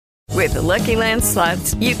With the Lucky Land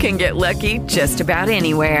Slots, you can get lucky just about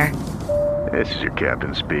anywhere. This is your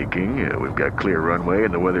captain speaking. We've got clear runway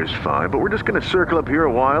and the weather's fine, but we're just going to circle up here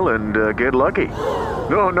a while and get lucky.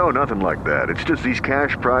 No, nothing like that. It's just these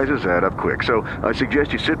cash prizes add up quick. So I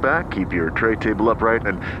suggest you sit back, keep your tray table upright,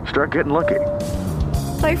 and start getting lucky.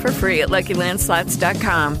 Play for free at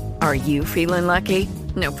LuckyLandSlots.com. Are you feeling lucky?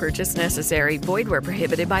 No purchase necessary. Void where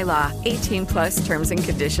prohibited by law. 18 plus terms and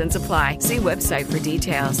conditions apply. See website for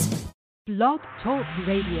details. Blog Talk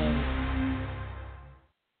Radio.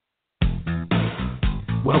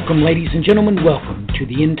 Welcome, ladies and gentlemen. Welcome to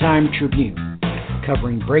the End Time Tribune,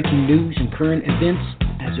 covering breaking news and current events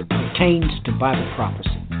as it pertains to Bible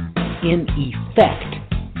prophecy. In effect,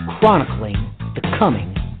 chronicling the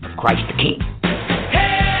coming of Christ the King.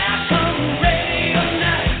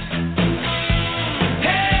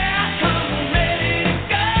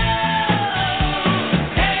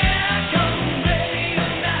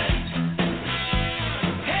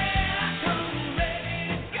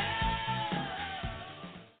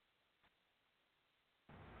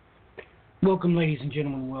 Welcome, ladies and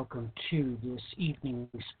gentlemen. Welcome to this evening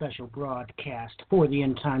special broadcast for the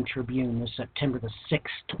End Time Tribune, this September the 6th,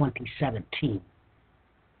 2017.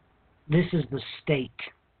 This is the state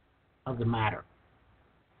of the matter.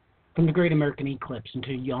 From the Great American Eclipse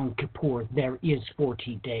until Yom Kippur, there is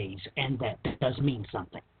 40 days, and that does mean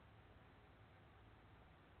something.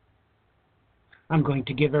 I'm going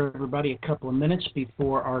to give everybody a couple of minutes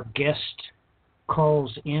before our guest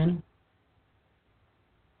calls in.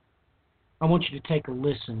 I want you to take a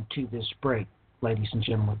listen to this break, ladies and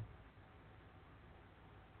gentlemen,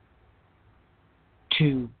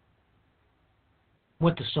 to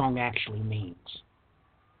what the song actually means,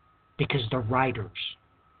 because the writers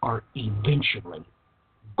are eventually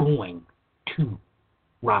going to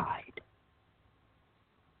ride.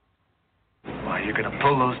 Why, you're going to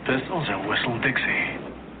pull those pistols and whistle Dixie.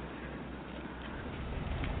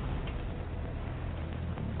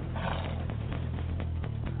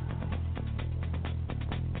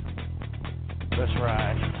 Let's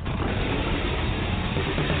ride.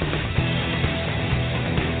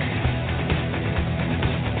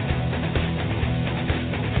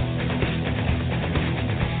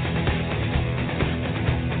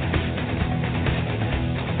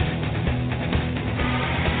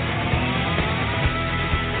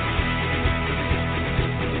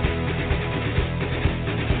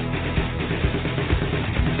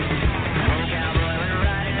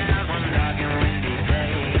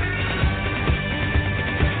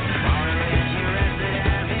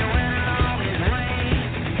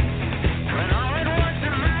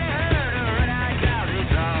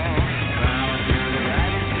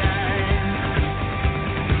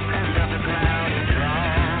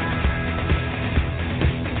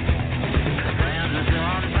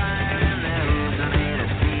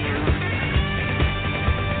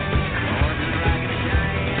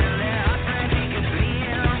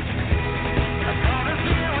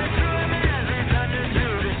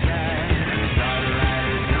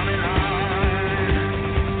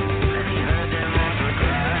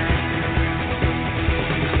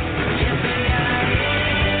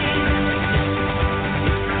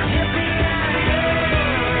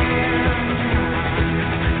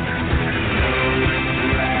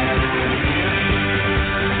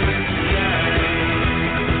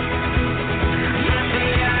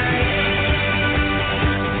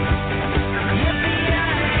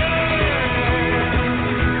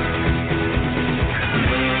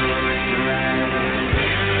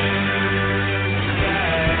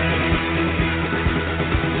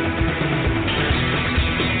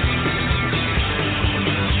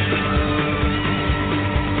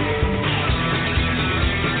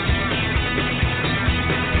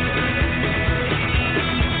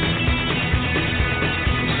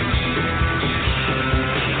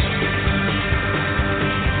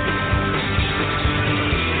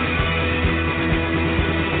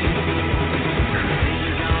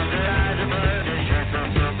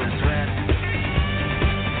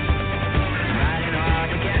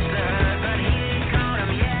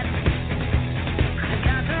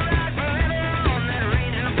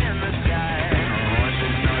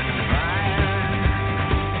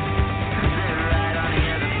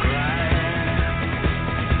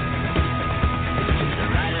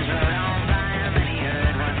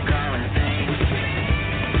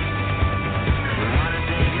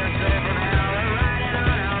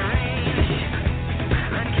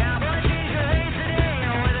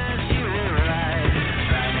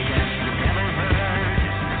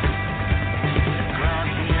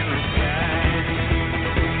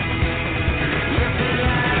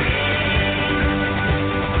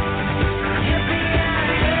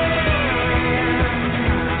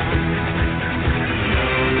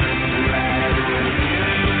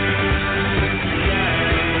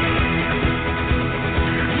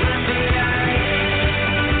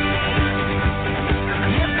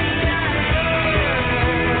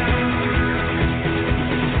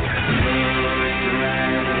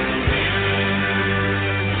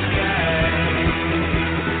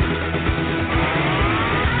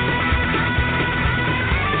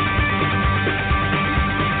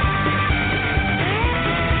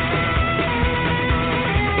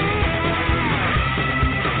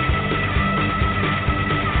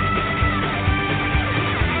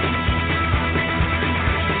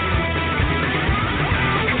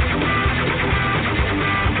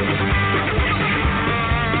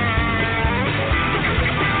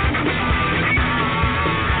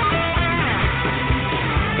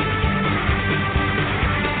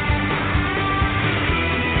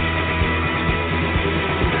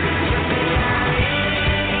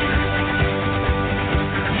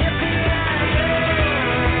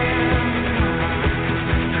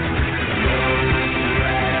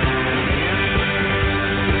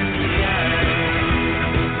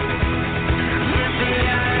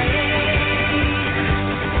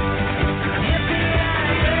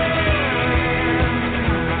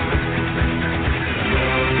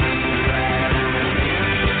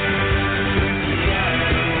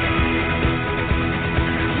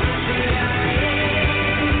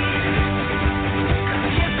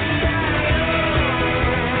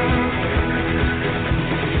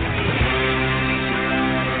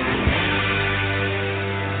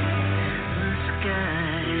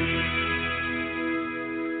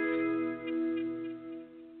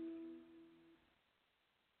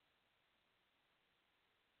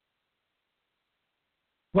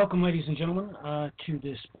 Welcome, ladies and gentlemen, to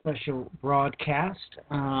this special broadcast.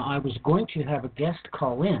 I was going to have a guest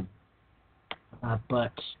call in,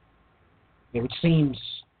 but it seems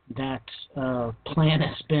that plan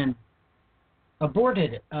has been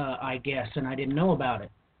aborted, I guess, and I didn't know about it.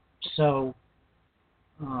 So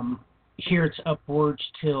here it's upwards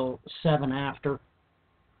till 7 after.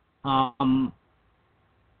 I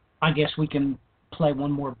guess we can play one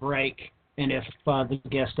more break. And if the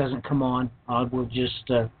guest doesn't come on, I will just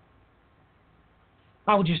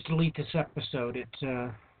delete this episode.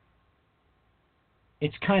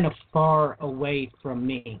 It's kind of far away from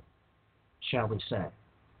me, shall we say.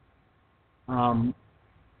 I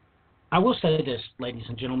will say this, ladies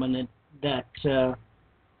and gentlemen, that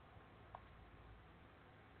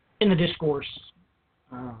in the discourse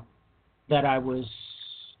that I was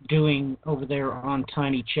doing over there on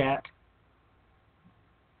Tiny Chat,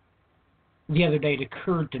 the other day it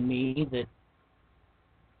occurred to me that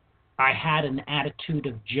I had an attitude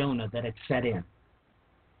of Jonah that had set in.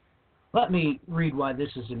 Let me read why this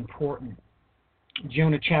is important.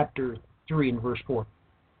 Jonah chapter 3 and verse 4.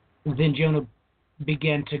 Then Jonah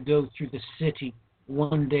began to go through the city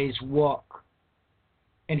one day's walk,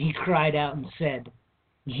 and he cried out and said,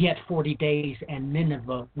 Yet 40 days and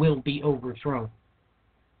Nineveh will be overthrown.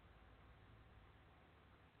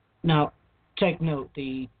 Now, take note,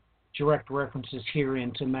 the direct references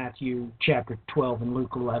herein to Matthew chapter 12 and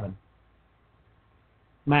Luke 11.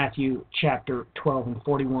 Matthew chapter 12 and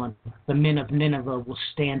 41. The men of Nineveh will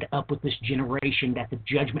stand up with this generation at the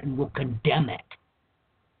judgment and will condemn it,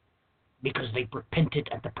 because they repented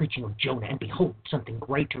at the preaching of Jonah, and behold, something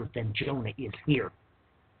greater than Jonah is here.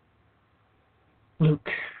 Luke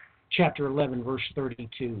chapter 11, verse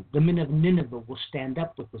 32. The men of Nineveh will stand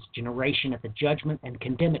up with this generation at the judgment and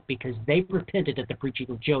condemn it, because they repented at the preaching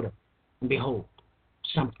of Jonah. And behold,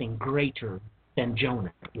 something greater than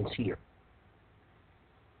Jonah is here.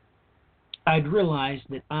 I'd realized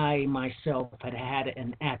that I myself had had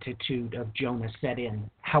an attitude of Jonah set in.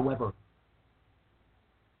 However,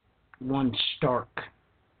 one stark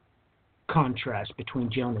contrast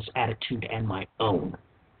between Jonah's attitude and my own.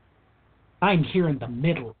 I'm here in the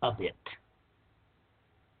middle of it.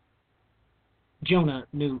 Jonah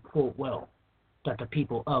knew full well that the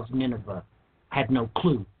people of Nineveh had no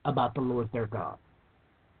clue about the Lord their God.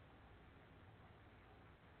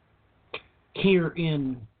 Here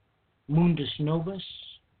in Mundus Novus,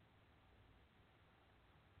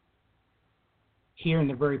 here in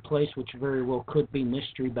the very place which very well could be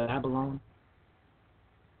Mystery Babylon,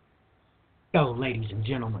 oh, ladies and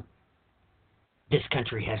gentlemen, this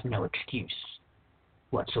country has no excuse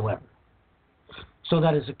whatsoever. So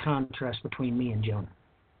that is a contrast between me and Jonah.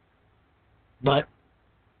 But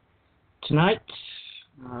tonight,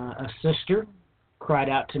 a sister cried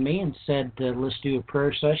out to me and said, let's do a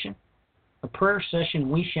prayer session. A prayer session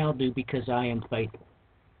we shall do, because I am faithful.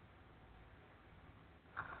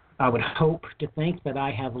 I would hope to think that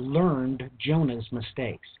I have learned Jonah's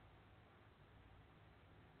mistakes.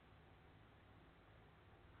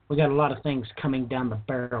 We got a lot of things coming down the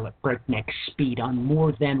barrel at breakneck speed on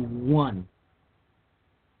more than one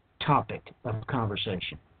topic of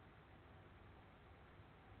conversation.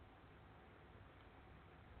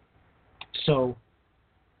 So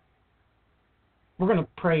we're going to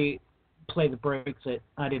play the break that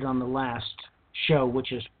I did on the last show,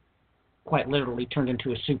 which is quite literally turned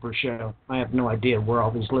into a super show. I have no idea where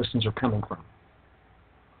all these listens are coming from.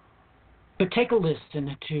 But take a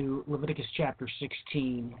listen to Leviticus chapter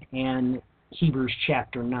 16 and Hebrews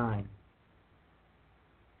chapter 9.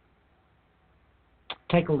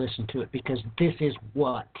 Take a listen to it, because this is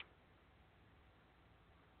what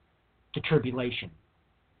the tribulation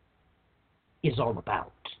is all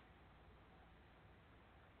about.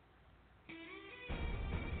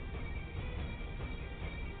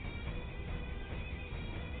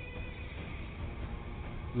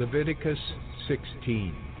 Leviticus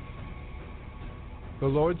 16. The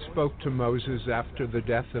Lord spoke to Moses after the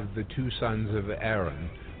death of the two sons of Aaron,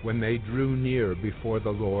 when they drew near before the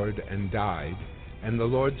Lord and died. And the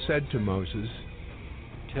Lord said to Moses,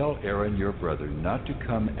 Tell Aaron your brother not to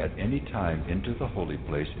come at any time into the holy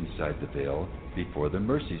place inside the veil before the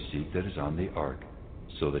mercy seat that is on the ark,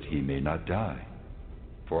 so that he may not die.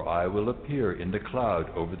 For I will appear in the cloud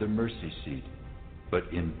over the mercy seat, but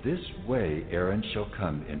in this way Aaron shall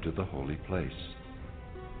come into the holy place.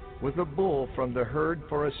 With a bull from the herd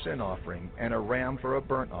for a sin offering, and a ram for a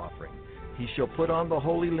burnt offering, he shall put on the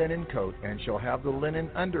holy linen coat, and shall have the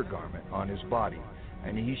linen undergarment on his body,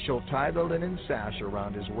 and he shall tie the linen sash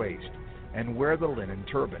around his waist, and wear the linen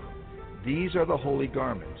turban. These are the holy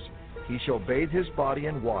garments. He shall bathe his body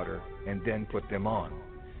in water, and then put them on.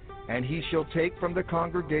 And he shall take from the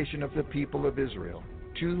congregation of the people of Israel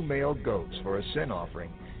 2 male goats for a sin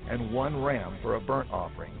offering, and 1 ram for a burnt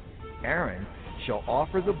offering. Aaron shall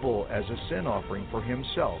offer the bull as a sin offering for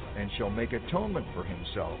himself, and shall make atonement for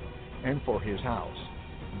himself and for his house.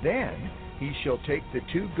 Then he shall take the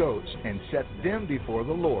 2 goats and set them before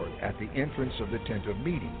the Lord at the entrance of the tent of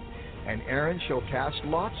meeting. And Aaron shall cast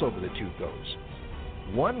lots over the 2 goats,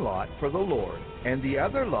 1 lot for the Lord, and the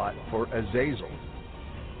other lot for Azazel.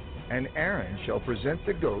 And Aaron shall present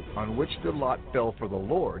the goat on which the lot fell for the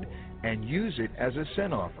Lord, and use it as a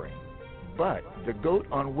sin offering. But the goat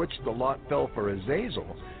on which the lot fell for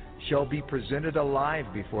Azazel shall be presented alive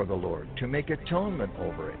before the Lord, to make atonement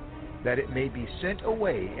over it, that it may be sent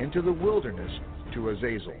away into the wilderness to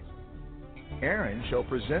Azazel. Aaron shall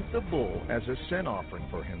present the bull as a sin offering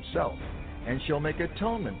for himself, and shall make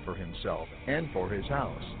atonement for himself and for his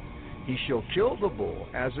house. He shall kill the bull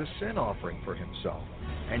as a sin offering for himself,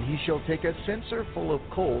 and he shall take a censer full of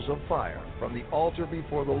coals of fire from the altar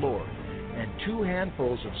before the Lord, and 2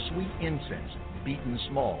 handfuls of sweet incense beaten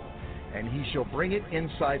small, and he shall bring it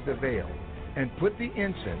inside the veil, and put the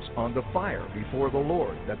incense on the fire before the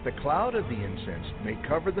Lord, that the cloud of the incense may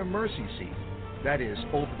cover the mercy seat, that is,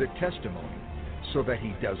 over the testimony, so that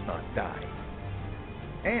he does not die.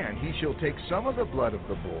 And he shall take some of the blood of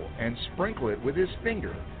the bull and sprinkle it with his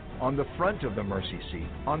finger on the front of the mercy seat,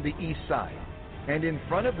 on the east side. And in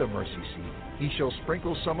front of the mercy seat he shall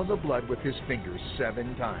sprinkle some of the blood with his fingers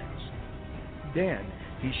 7 times. Then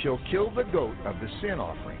he shall kill the goat of the sin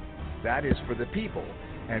offering, that is for the people,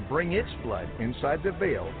 and bring its blood inside the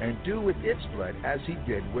veil, and do with its blood as he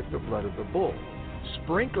did with the blood of the bull,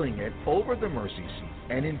 sprinkling it over the mercy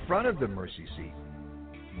seat and in front of the mercy seat.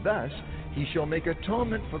 Thus he shall make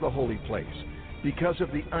atonement for the holy place, because of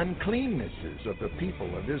the uncleannesses of the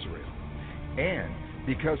people of Israel, and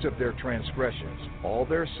because of their transgressions, all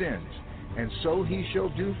their sins. And so he shall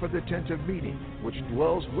do for the tent of meeting, which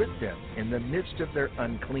dwells with them in the midst of their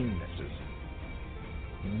uncleannesses.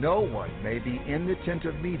 No one may be in the tent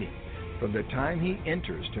of meeting from the time he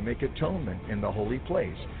enters to make atonement in the holy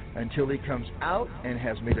place, until he comes out and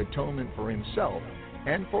has made atonement for himself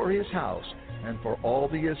and for his house and for all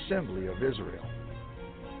the assembly of Israel.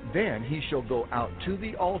 Then he shall go out to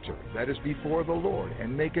the altar that is before the Lord,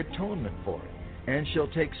 and make atonement for it, and shall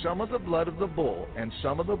take some of the blood of the bull and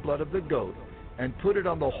some of the blood of the goat, and put it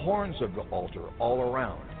on the horns of the altar all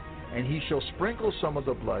around. And he shall sprinkle some of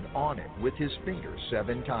the blood on it with his finger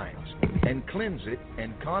 7 times, and cleanse it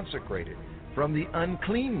and consecrate it from the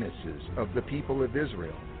uncleannesses of the people of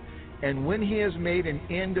Israel. And when he has made an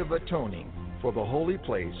end of atoning for the holy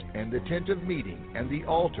place and the tent of meeting and the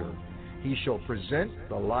altar, he shall present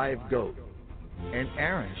the live goat. And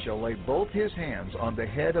Aaron shall lay both his hands on the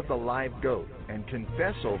head of the live goat, and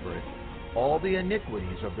confess over it all the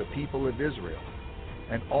iniquities of the people of Israel,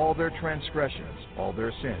 and all their transgressions, all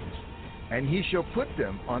their sins. And he shall put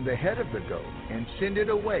them on the head of the goat, and send it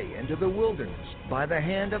away into the wilderness by the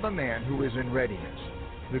hand of a man who is in readiness.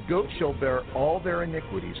 The goat shall bear all their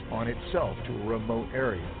iniquities on itself to a remote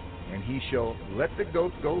area, and he shall let the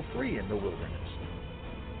goat go free in the wilderness.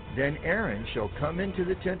 Then Aaron shall come into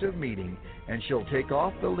the tent of meeting, and shall take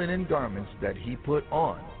off the linen garments that he put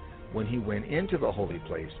on when he went into the holy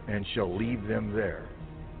place, and shall leave them there.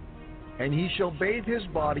 And he shall bathe his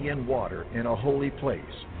body in water in a holy place,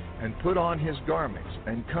 and put on his garments,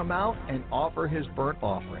 and come out and offer his burnt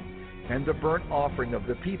offering, and the burnt offering of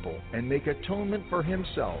the people, and make atonement for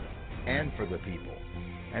himself and for the people.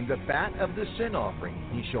 And the fat of the sin offering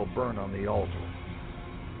he shall burn on the altar.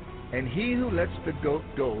 And he who lets the goat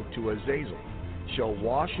go to Azazel shall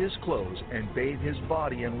wash his clothes and bathe his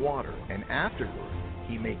body in water, and afterward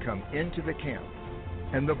he may come into the camp.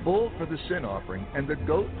 And the bull for the sin offering and the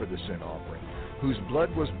goat for the sin offering, whose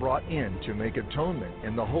blood was brought in to make atonement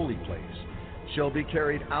in the holy place, shall be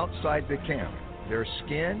carried outside the camp. Their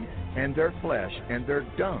skin and their flesh and their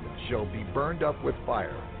dung shall be burned up with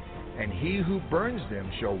fire. And he who burns them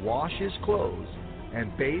shall wash his clothes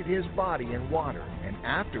and bathe his body in water, and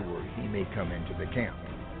afterward he may come into the camp.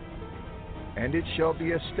 And it shall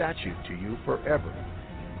be a statute to you forever,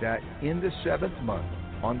 that in the 7th month,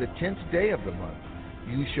 on the 10th day of the month,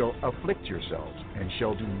 you shall afflict yourselves, and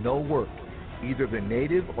shall do no work, either the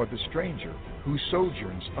native or the stranger, who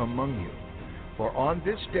sojourns among you. For on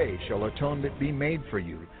this day shall atonement be made for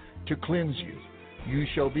you, to cleanse you. You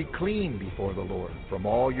shall be clean before the Lord from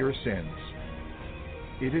all your sins.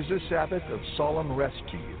 It is a Sabbath of solemn rest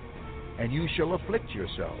to you, and you shall afflict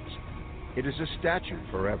yourselves. It is a statute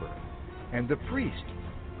forever. And the priest,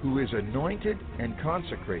 who is anointed and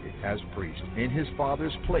consecrated as priest in his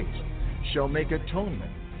father's place, shall make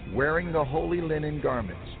atonement, wearing the holy linen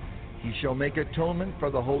garments, He shall make atonement for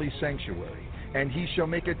the holy sanctuary, and he shall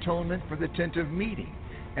make atonement for the tent of meeting,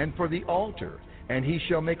 and for the altar, and he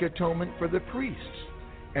shall make atonement for the priests,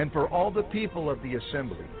 and for all the people of the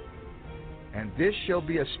assembly. And this shall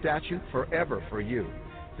be a statute forever for you,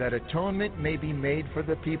 that atonement may be made for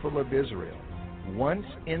the people of Israel, once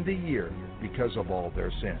in the year, because of all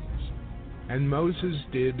their sins. And Moses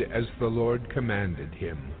did as the Lord commanded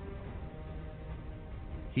him.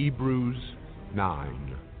 Hebrews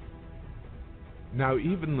 9. Now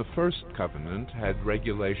even the first covenant had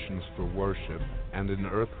regulations for worship and an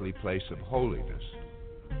earthly place of holiness.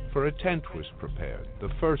 For a tent was prepared, the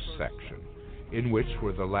first section, in which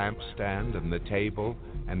were the lampstand and the table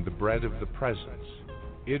and the bread of the presence.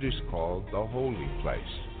 It is called the holy place.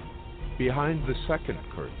 Behind the second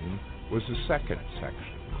curtain was a second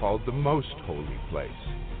section, called the most holy place,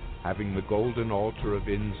 having the golden altar of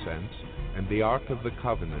incense and the ark of the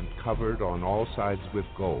covenant covered on all sides with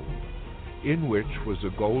gold, in which was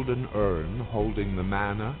a golden urn holding the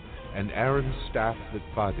manna, and Aaron's staff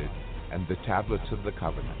that budded, and the tablets of the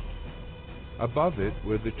covenant. Above it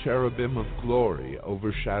were the cherubim of glory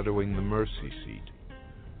overshadowing the mercy seat.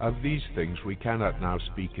 Of these things we cannot now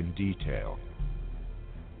speak in detail.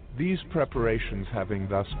 These preparations having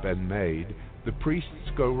thus been made, the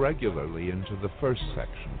priests go regularly into the first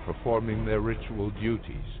section, performing their ritual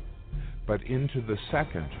duties. But into the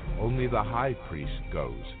second only the high priest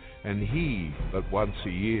goes, and he but once a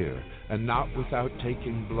year, and not without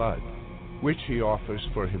taking blood, which he offers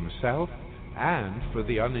for himself and for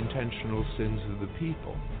the unintentional sins of the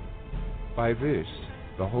people. By this,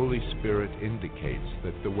 the Holy Spirit indicates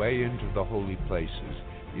that the way into the holy places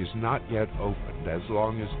is not yet opened as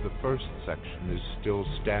long as the first section is still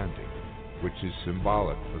standing, which is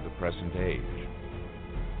symbolic for the present age.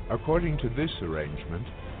 According to this arrangement,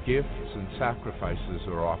 gifts and sacrifices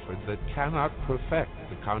are offered that cannot perfect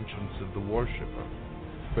the conscience of the worshipper,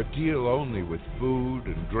 but deal only with food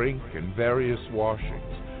and drink and various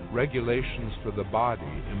washings, regulations for the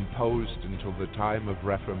body imposed until the time of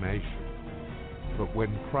Reformation. But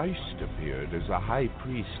when Christ appeared as a high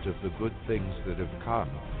priest of the good things that have come,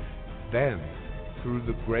 then, through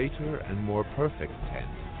the greater and more perfect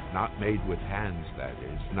tent, not made with hands, that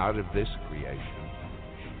is, not of this creation,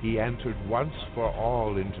 he entered once for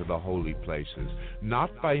all into the holy places, not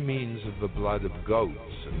by means of the blood of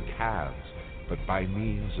goats and calves, but by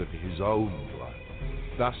means of his own blood,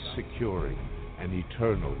 thus securing an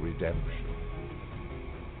eternal redemption.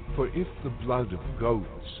 For if the blood of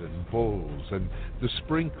goats and bulls and the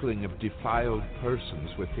sprinkling of defiled persons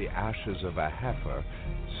with the ashes of a heifer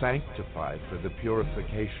sanctify for the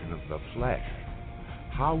purification of the flesh,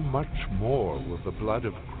 how much more will the blood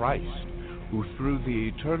of Christ, who through the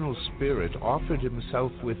eternal Spirit offered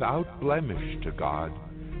himself without blemish to God,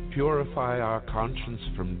 purify our conscience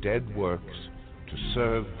from dead works to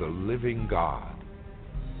serve the living God.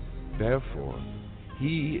 Therefore,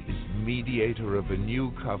 he is mediator of a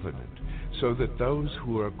new covenant, so that those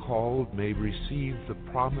who are called may receive the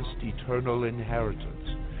promised eternal inheritance,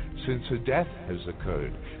 since a death has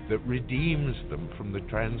occurred that redeems them from the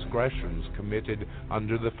transgressions committed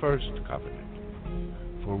under the first covenant.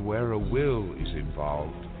 For where a will is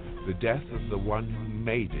involved, the death of the one who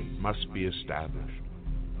made it must be established.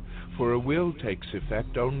 For a will takes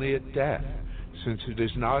effect only at death, since it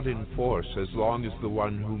is not in force as long as the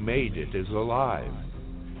one who made it is alive.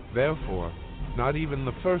 Therefore, not even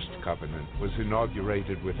the first covenant was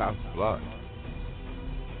inaugurated without blood.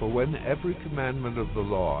 For when every commandment of the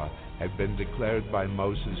law had been declared by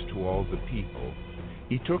Moses to all the people,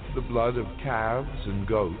 he took the blood of calves and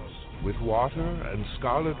goats with water and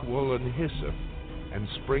scarlet wool and hyssop, and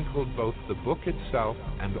sprinkled both the book itself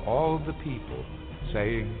and all the people,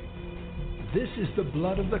 saying, "This is the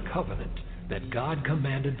blood of the covenant that God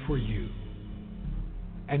commanded for you."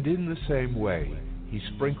 And in the same way, he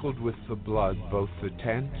sprinkled with the blood both the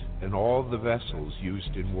tent and all the vessels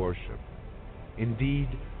used in worship. Indeed,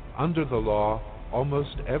 under the law,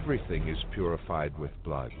 almost everything is purified with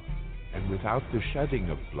blood, and without the shedding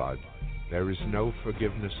of blood, there is no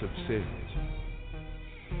forgiveness of sins.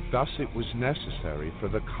 Thus it was necessary for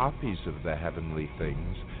the copies of the heavenly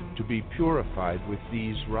things to be purified with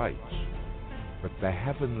these rites, but the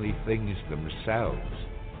heavenly things themselves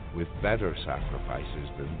with better sacrifices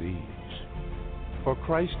than these. For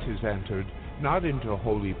Christ has entered not into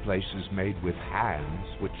holy places made with hands,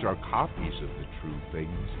 which are copies of the true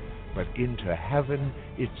things, but into heaven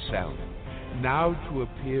itself, now to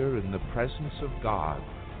appear in the presence of God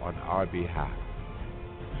on our behalf.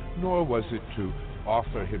 Nor was it to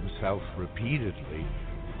offer himself repeatedly,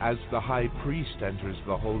 as the high priest enters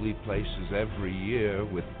the holy places every year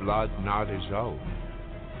with blood not his own,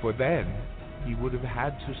 for then he would have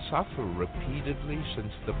had to suffer repeatedly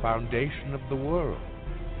since the foundation of the world.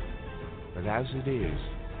 But as it is,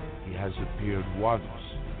 he has appeared once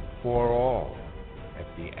for all at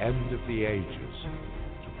the end of the ages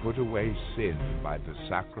to put away sin by the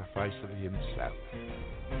sacrifice of himself.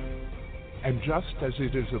 And just as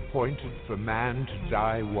it is appointed for man to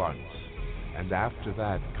die once, and after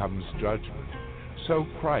that comes judgment, so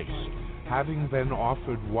Christ, having been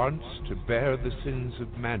offered once to bear the sins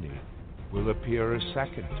of many, will appear a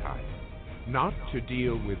second time, not to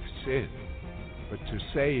deal with sin, but to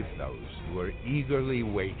save those who are eagerly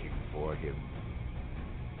waiting for him.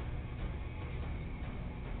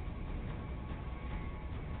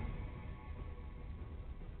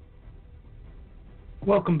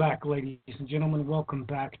 Welcome back, ladies and gentlemen. Welcome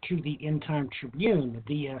back to the End Time Tribune.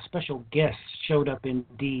 The special guests showed up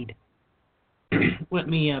indeed. Let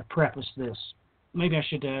me preface this. Maybe I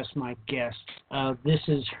should ask my guest. This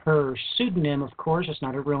is her pseudonym, of course. It's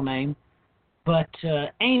not her real name. But,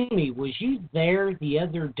 Amy, was you there the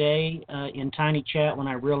other day in Tiny Chat when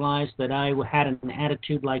I realized that I had an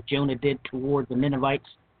attitude like Jonah did toward the Ninevites?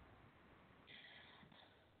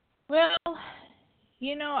 Well,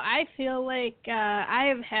 I feel like I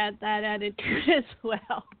have had that attitude as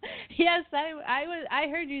well. Yes, I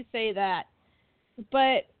heard you say that.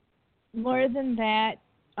 But more than that,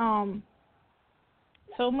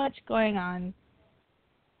 so much going on.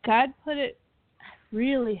 God put it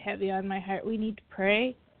really heavy on my heart. We need to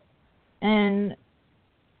pray. And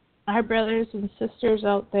our brothers and sisters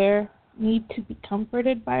out there need to be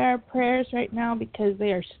comforted by our prayers right now because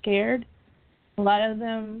they are scared. A lot of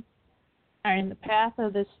them are in the path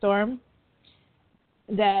of this storm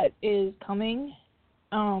that is coming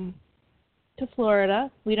to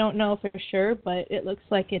Florida. We don't know for sure, but it looks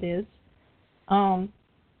like it is. A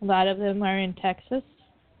lot of them are in Texas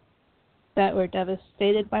that were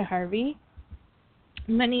devastated by Harvey.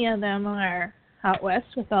 Many of them are out west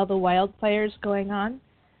with all the wildfires going on.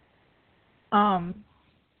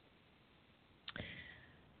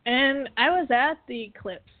 And I was at the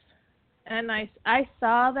eclipse. And I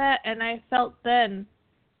saw that, and I felt then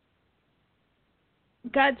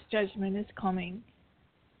God's judgment is coming.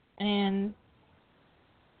 And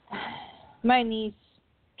my niece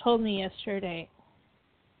told me yesterday,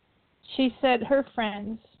 she said her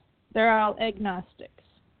friends, they're all agnostics.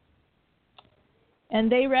 And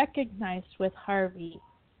they recognized with Harvey,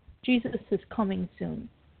 Jesus is coming soon.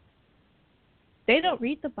 They don't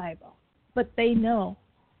read the Bible, but they know.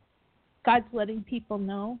 God's letting people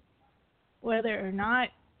know whether or not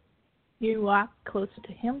you walk close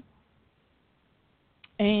to him.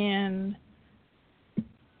 And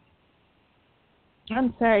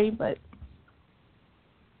I'm sorry, but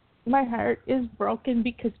my heart is broken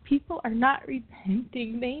because people are not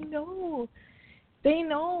repenting. They know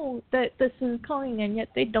that this is coming, and yet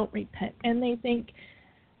they don't repent. And they think,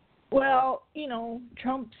 well,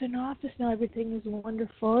 Trump's in office now, everything is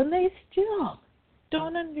wonderful. And they still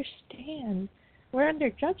don't understand. We're under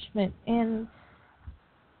judgment, and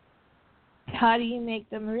how do you make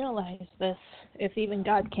them realize this if even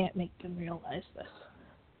God can't make them realize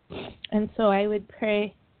this? And so I would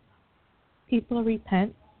pray people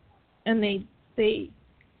repent, and they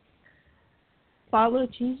follow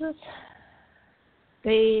Jesus.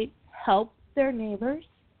 They help their neighbors.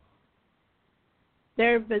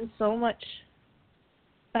 There have been so much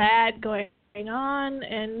bad going on,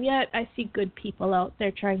 and yet I see good people out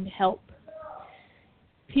there trying to help.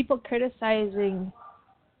 People criticizing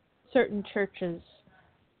certain churches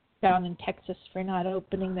down in Texas for not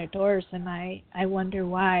opening their doors, and I wonder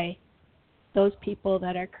why those people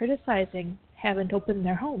that are criticizing haven't opened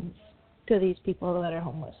their homes to these people that are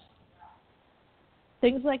homeless.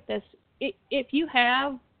 Things like this. If you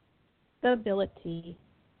have the ability,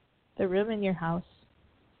 the room in your house,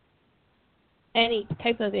 any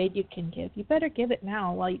type of aid you can give, you better give it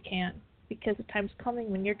now while you can, because the time's coming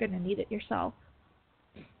when you're going to need it yourself.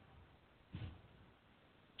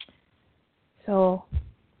 So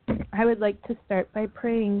I would like to start by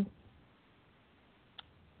praying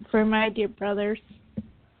for my dear brothers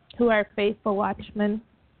who are faithful watchmen,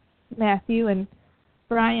 Matthew and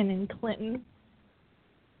Brian and Clinton.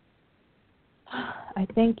 I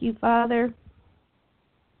thank you, Father,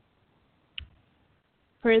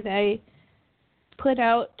 for they put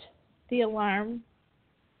out the alarm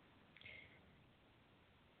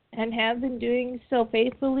and have been doing so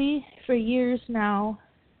faithfully for years now.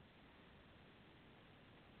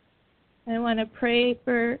 I want to pray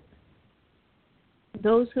for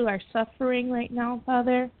those who are suffering right now,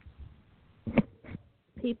 Father.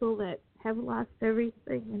 People that have lost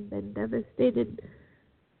everything and been devastated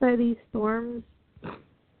by these storms.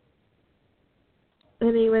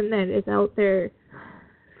 anyone that is out there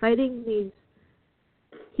fighting these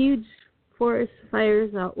huge forest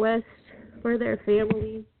fires out west for their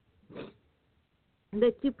families,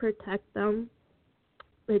 that you protect them,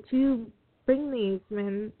 that you bring these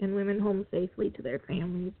men and women home safely to their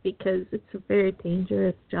families, because it's a very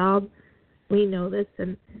dangerous job. We know this,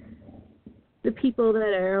 and the people that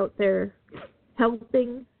are out there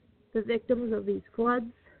helping the victims of these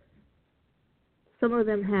floods, some of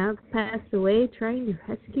them have passed away trying to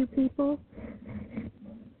rescue people.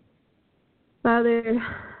 Father,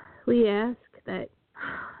 we ask that,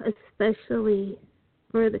 especially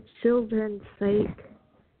for the children's sake,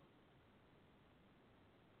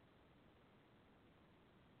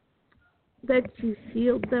 that you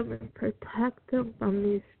shield them and protect them from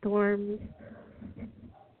these storms.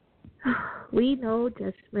 We know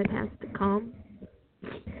judgment has to come.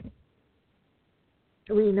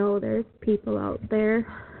 We know there's people out there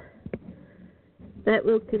that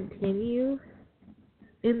will continue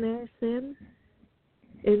in their sin,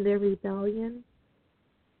 in their rebellion.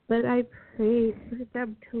 But I pray for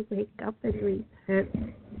them to wake up and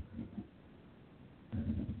repent.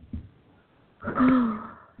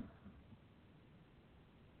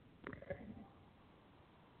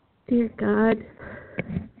 Dear God,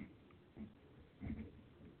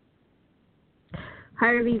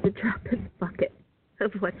 Harvey's a drop in the bucket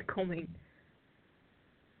of what's coming.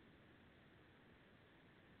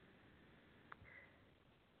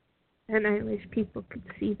 And I wish people could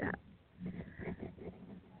see that.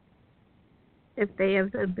 If they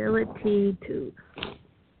have the ability to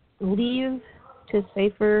leave to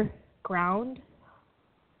safer ground,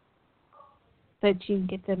 that you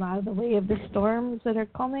get them out of the way of the storms that are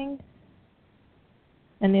coming.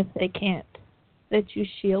 And if they can't, that you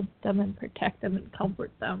shield them and protect them and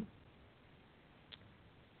comfort them.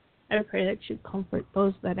 I pray that you comfort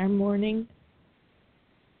those that are mourning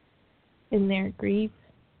in their grief.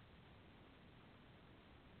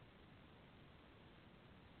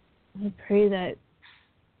 I pray that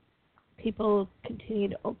people continue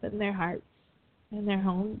to open their hearts and their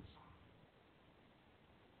homes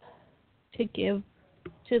to give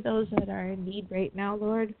to those that are in need right now,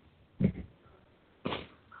 Lord.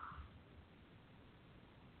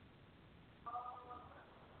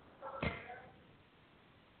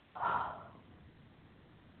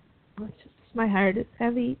 My heart is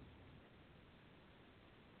heavy.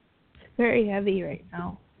 It's very heavy right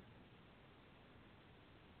now.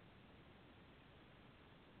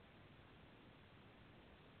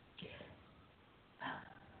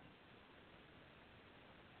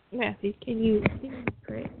 Matthew, can you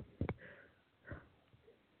pray?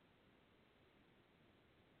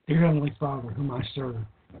 Dear Heavenly Father, whom I serve,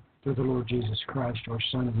 through the Lord Jesus Christ, our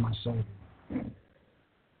Son and my Savior,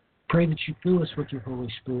 pray that you fill us with your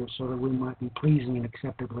Holy Spirit so that we might be pleasing and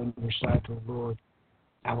acceptable in your sight, O Lord,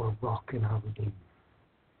 our rock and our Redeemer.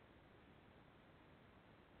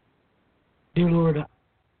 Dear Lord,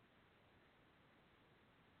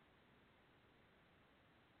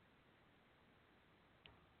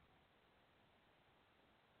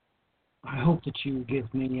 I hope that you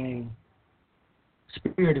give me a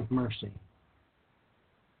spirit of mercy.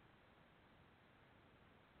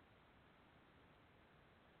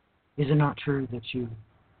 Is it not true that you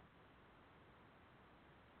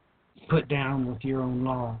put down with your own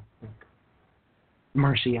law that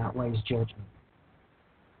mercy outweighs judgment?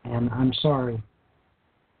 And I'm sorry,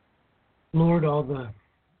 Lord, all the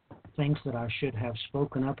things that I should have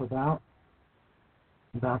spoken up about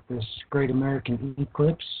this great American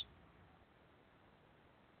eclipse,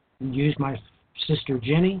 and used my sister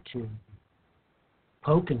Jenny to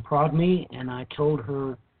poke and prod me, and I told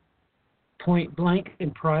her point blank in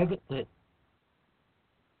private that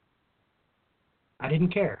I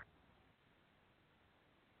didn't care.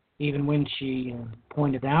 Even when she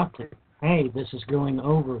pointed out that, hey, this is going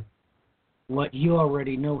over what you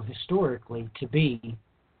already know historically to be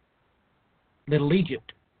Little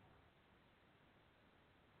Egypt.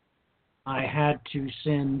 I had to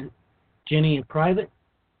send Jenny in private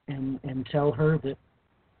and tell her that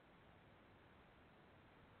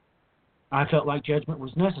I felt like judgment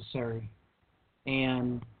was necessary.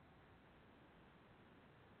 And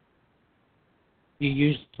you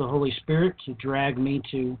used the Holy Spirit to drag me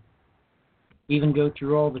to even go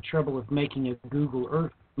through all the trouble of making a Google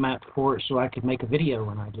Earth map for it so I could make a video,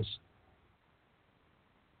 and I just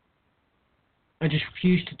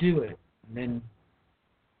refused to do it. And then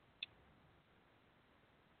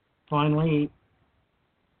finally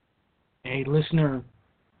a listener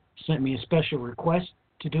sent me a special request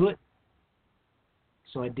to do it,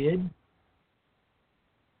 so I did.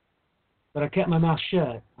 But I kept my mouth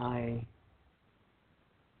shut. I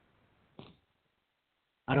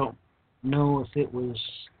I don't know if it was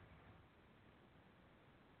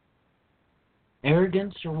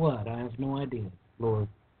arrogance or what. I have no idea, Lord.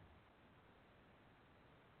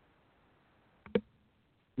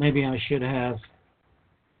 Maybe I should have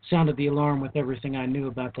sounded the alarm with everything I knew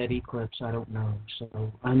about that eclipse. I don't know.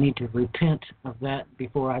 So I need to repent of that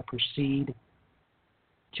before I proceed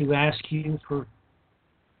to ask you for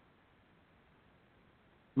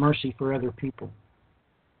mercy for other people.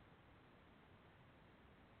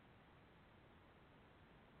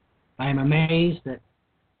 I am amazed that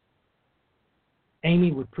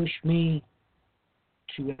Amy would push me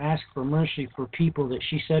to ask for mercy for people that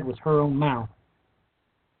she said with her own mouth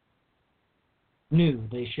knew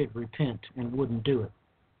they should repent and wouldn't do it.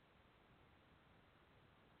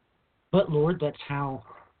 But Lord, that's how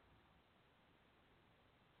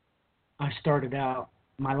I started out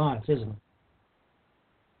my life, isn't it?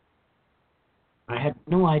 I had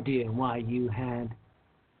no idea why you had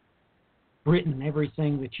written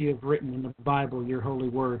everything that you have written in the Bible, your holy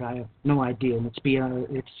word. I have no idea, and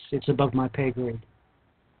it's above my pay grade.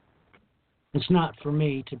 It's not for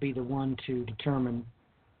me to be the one to determine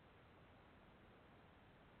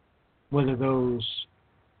whether those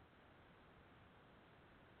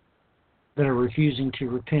that are refusing to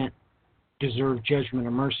repent deserve judgment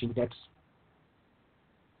or mercy. That's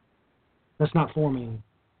not for me.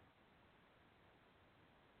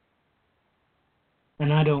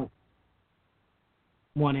 And I don't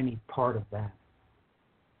want any part of that.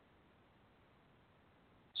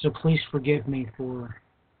 So please forgive me for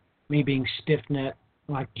me being stiff-necked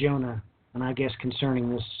like Jonah, and I guess concerning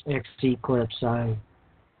this eclipse, I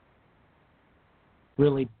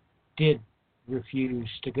really did refuse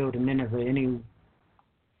to go to Nineveh,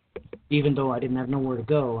 even though I didn't have nowhere to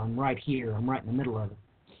go. I'm right here. I'm right in the middle of it.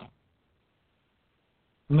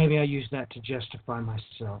 Maybe I use that to justify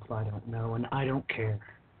myself. I don't know, and I don't care.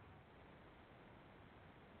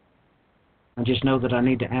 I just know that I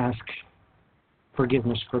need to ask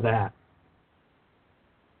forgiveness for that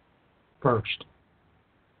first.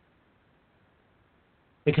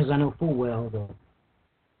 Because I know full well that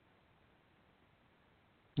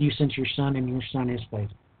you sent your Son, and your Son is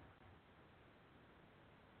faithful.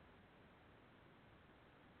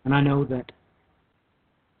 And I know that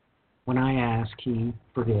when I ask, He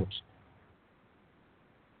forgives.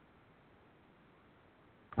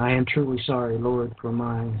 I am truly sorry, Lord, for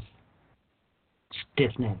my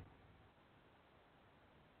stiff neck.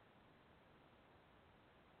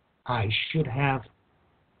 I should have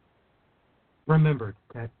remembered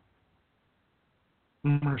that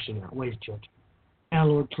mercy outweighs judgment. Now,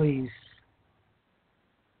 Lord, please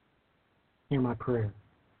hear my prayer.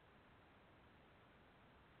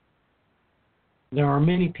 There are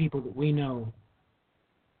many people that we know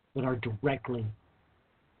that are directly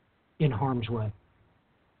in harm's way.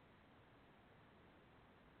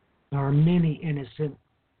 There are many innocent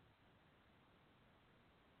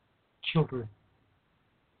children,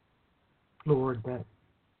 Lord,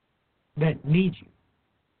 that need you.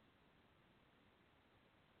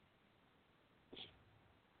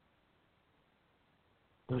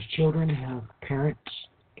 Those children have parents,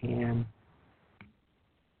 and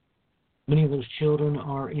many of those children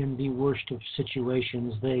are in the worst of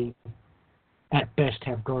situations. They, at best,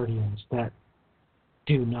 have guardians that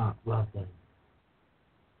do not love them.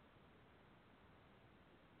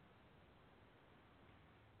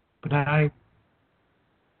 But I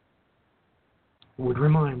would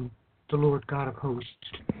remind the Lord God of hosts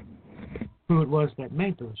who it was that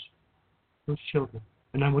made those children.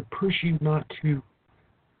 And I would push you not to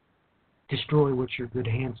destroy what your good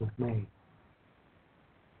hands have made.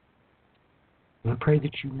 And I pray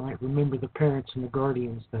that you might remember the parents and the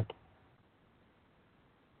guardians that,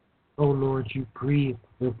 oh Lord, you breathed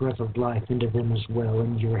the breath of life into them as well,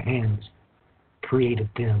 and your hands created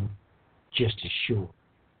them just as sure.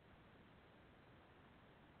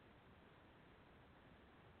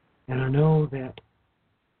 And I know that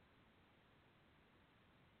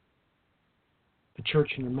the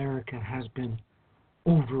church in America has been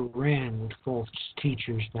overran with false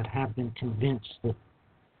teachers that have been convinced that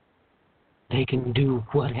they can do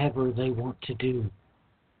whatever they want to do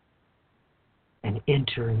and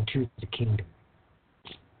enter into the kingdom.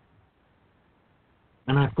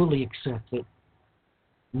 And I fully accept that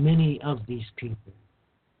many of these people,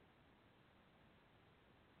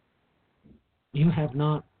 you have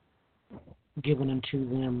not given unto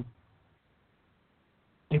them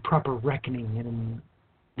a proper reckoning and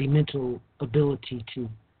the mental ability to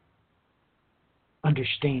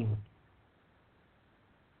understand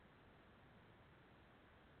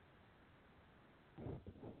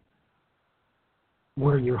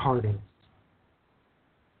where your heart is.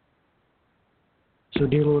 So,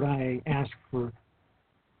 dear Lord, I ask for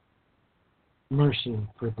mercy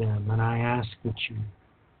for them, and I ask that you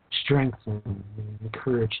strengthen and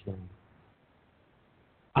encourage them.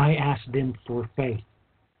 I ask them for faith,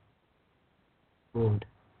 Lord.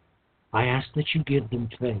 I ask that you give them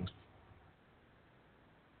faith.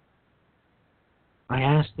 I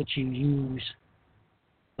ask that you use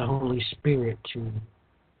the Holy Spirit to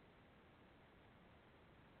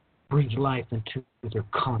breathe life into their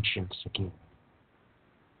conscience again.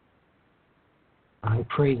 I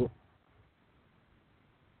pray that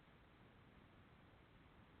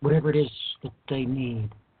whatever it is that they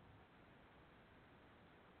need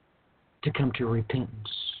to come to repentance,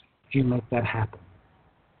 you make that happen.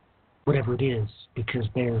 Whatever it is, because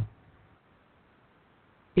there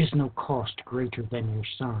is no cost greater than your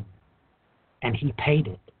Son, and He paid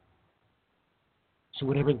it. So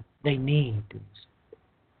whatever they need is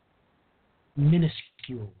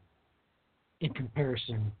minuscule in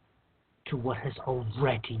comparison to what has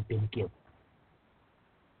already been given.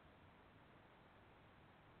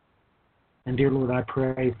 And dear Lord, I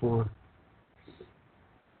pray for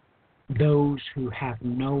those who have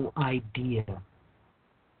no idea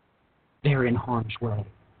they're in harm's way.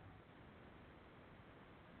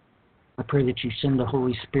 I pray that you send the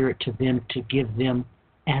Holy Spirit to them to give them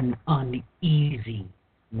an uneasiness.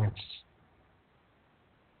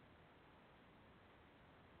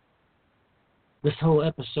 This whole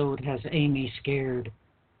episode has Amy scared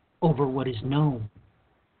over what is known.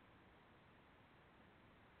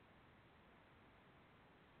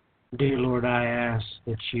 Dear Lord, I ask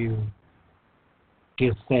that you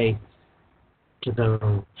give faith to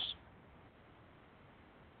those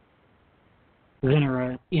that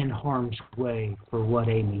are in harm's way for what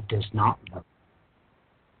Amy does not know.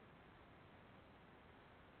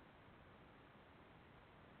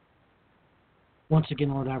 Once again,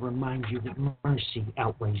 Lord, I remind you that mercy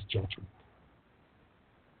outweighs judgment.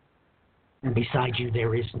 And beside you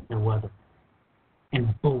there is no other.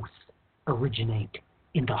 And both originate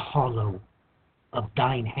in the hollow of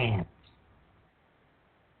thine hands.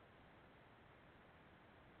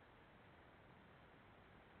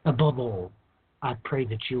 Above all, I pray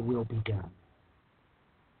that your will be done.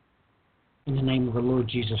 In the name of the Lord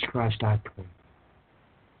Jesus Christ, I pray.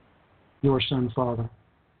 Your Son, Father,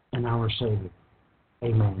 and our Savior.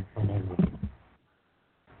 Amen and amen.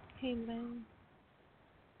 Amen.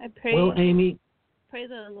 I pray. Well, Amy. Pray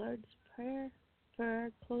the Lord's Prayer for our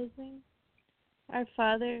closing. Our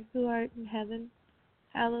Father, who art in heaven,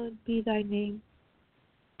 hallowed be thy name.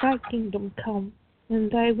 Thy kingdom come, and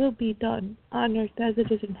thy will be done, on earth as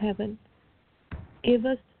it is in heaven. Give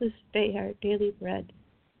us this day our daily bread.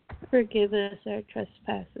 Forgive us our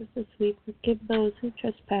trespasses, as we forgive those who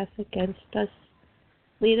trespass against us.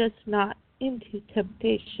 Lead us not into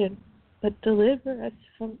temptation, but deliver us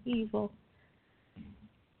from evil.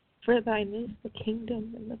 For thine is the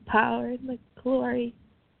kingdom, and the power, and the glory,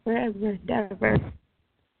 forever and ever.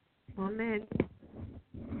 Amen.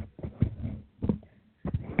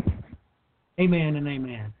 Amen and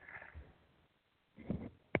amen.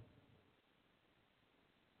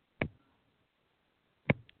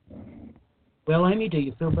 Well, Amy, do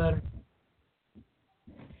you feel better?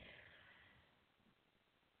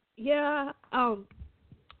 Yeah, I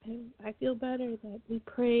feel better that we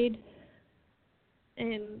prayed,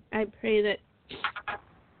 and I pray that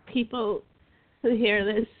people who hear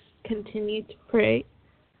this continue to pray,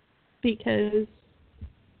 because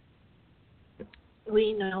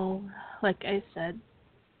we know, like I said,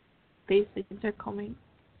 these things are coming.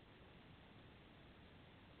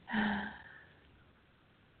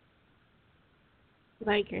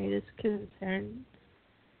 My greatest concern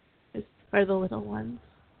is for the little ones,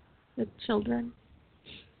 the children.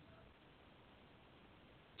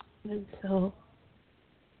 And so,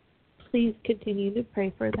 please continue to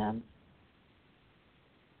pray for them.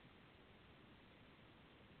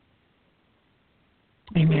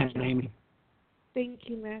 Amen, Amy. Thank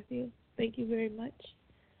you, Matthew. Thank you very much.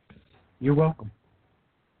 You're welcome.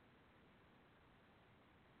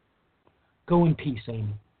 Go in peace,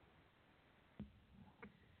 Amy.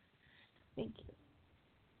 Thank you.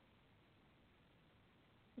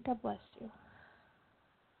 God bless you.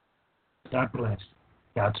 God bless.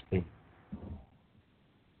 Godspeed.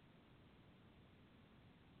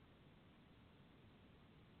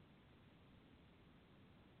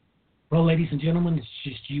 Well, ladies and gentlemen, it's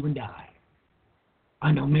just you and I.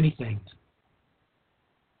 I know many things.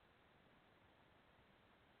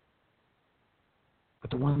 But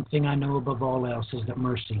the one thing I know above all else is that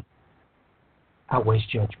mercy outweighs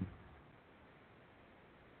judgment.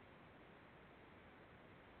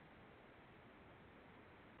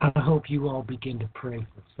 I hope you all begin to pray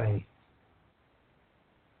for faith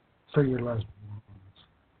for your loved ones.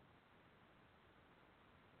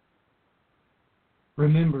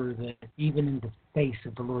 Remember that even in the face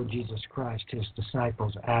of the Lord Jesus Christ, his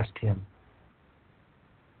disciples asked him,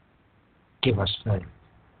 "Give us faith."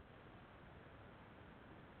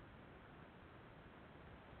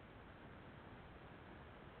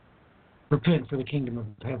 Repent, for the kingdom of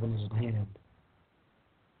heaven is at hand.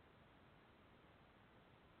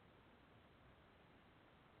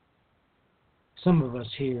 Some of us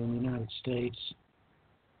here in the United States,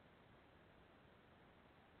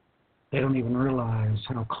 they don't even realize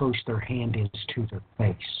how close their hand is to their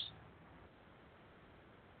face.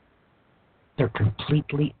 They're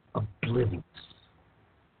completely oblivious.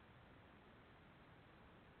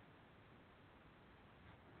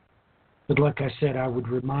 But like I said, I would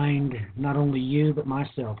remind not only you but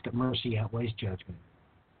myself that mercy outweighs judgment.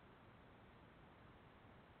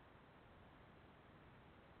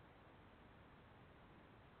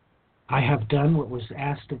 I have done what was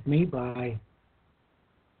asked of me by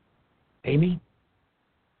Amy,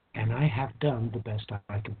 and I have done the best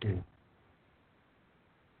I could do.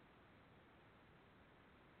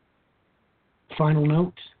 Final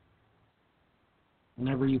note,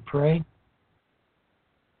 whenever you pray,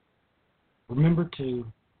 remember to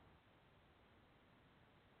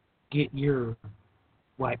get your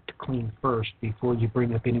wiped clean first before you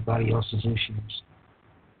bring up anybody else's issues.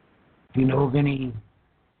 If you know of anything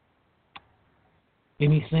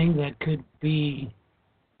that could be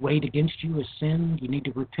weighed against you as sin, you need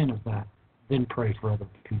to repent of that. Then pray for other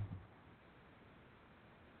people.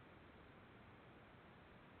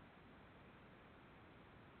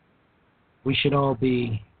 We should all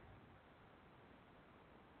be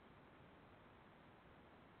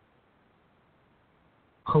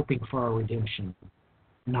hoping for our redemption,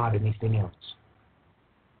 not anything else.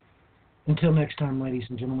 Until next time, ladies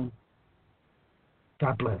and gentlemen,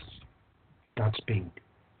 God bless. Godspeed.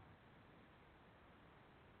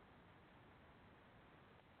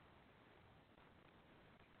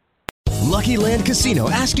 Lucky Land Casino,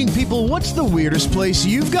 asking people, what's the weirdest place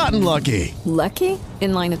you've gotten lucky? Lucky?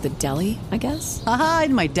 In line at the deli, I guess? Aha,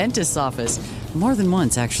 in my dentist's office. More than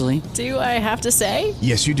once, actually. Do I have to say?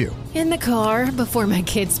 Yes, you do. In the car before my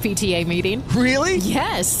kids' PTA meeting. Really?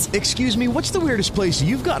 Yes. Excuse me, what's the weirdest place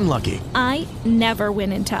you've gotten lucky? I never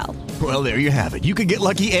win and tell. Well, there you have it. You can get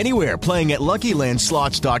lucky anywhere, playing at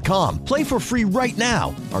LuckyLandSlots.com. Play for free right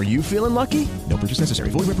now. Are you feeling lucky? No purchase necessary.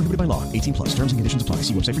 Void where prohibited by law. 18+. Terms and conditions apply.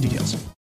 See website for details.